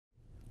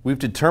We've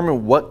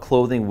determined what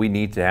clothing we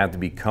need to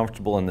be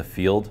comfortable in the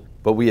field,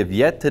 but we have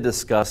yet to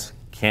discuss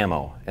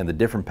camo and the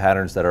different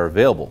patterns that are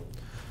available.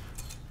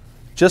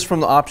 Just from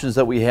the options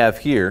that we have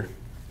here,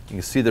 you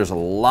can see there's a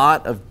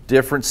lot of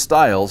different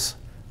styles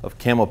of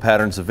camo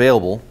patterns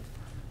available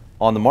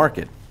on the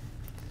market.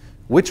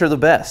 Which are the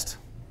best?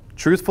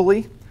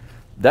 Truthfully,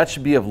 that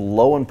should be of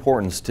low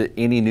importance to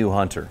any new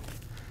hunter.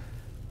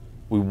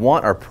 We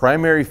want our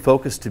primary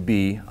focus to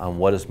be on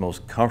what is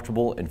most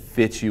comfortable and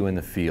fits you in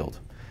the field.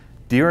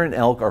 Deer and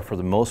elk are for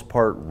the most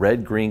part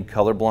red-green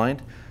colorblind,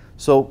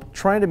 so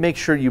trying to make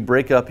sure you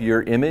break up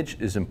your image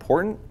is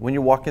important when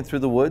you're walking through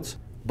the woods.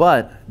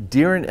 But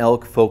deer and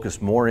elk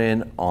focus more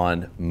in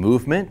on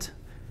movement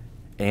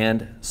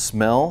and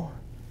smell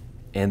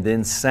and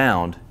then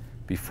sound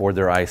before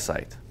their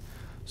eyesight.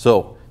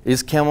 So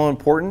is camo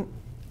important?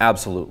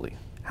 Absolutely.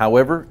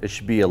 However, it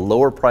should be a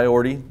lower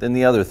priority than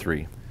the other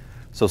three.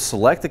 So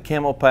select a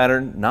camo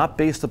pattern not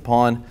based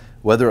upon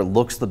whether it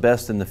looks the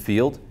best in the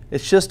field.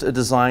 It's just a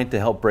design to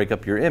help break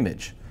up your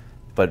image.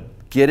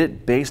 But get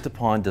it based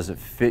upon, does it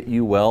fit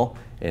you well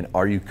and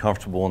are you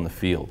comfortable in the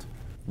field?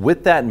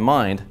 With that in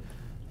mind,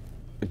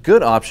 a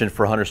good option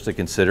for hunters to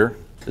consider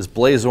is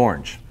blaze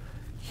orange.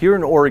 Here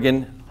in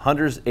Oregon,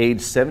 hunters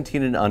aged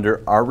 17 and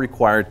under are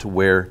required to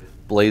wear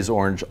blaze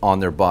orange on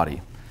their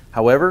body.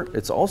 However,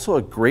 it's also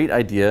a great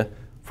idea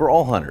for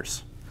all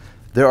hunters.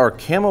 There are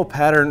camo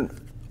pattern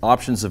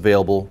options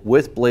available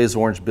with blaze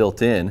orange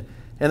built in,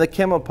 and the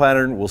camo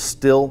pattern will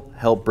still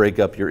help break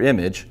up your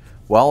image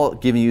while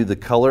giving you the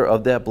color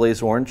of that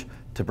blaze orange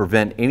to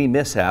prevent any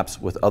mishaps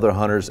with other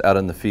hunters out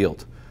in the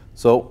field.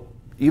 So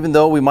even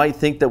though we might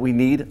think that we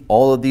need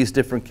all of these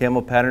different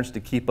camo patterns to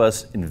keep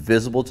us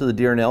invisible to the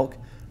deer and elk,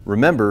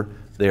 remember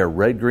they are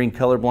red-green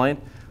colorblind,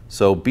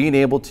 so being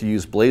able to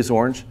use blaze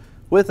orange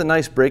with a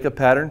nice breakup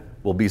pattern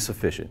will be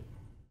sufficient.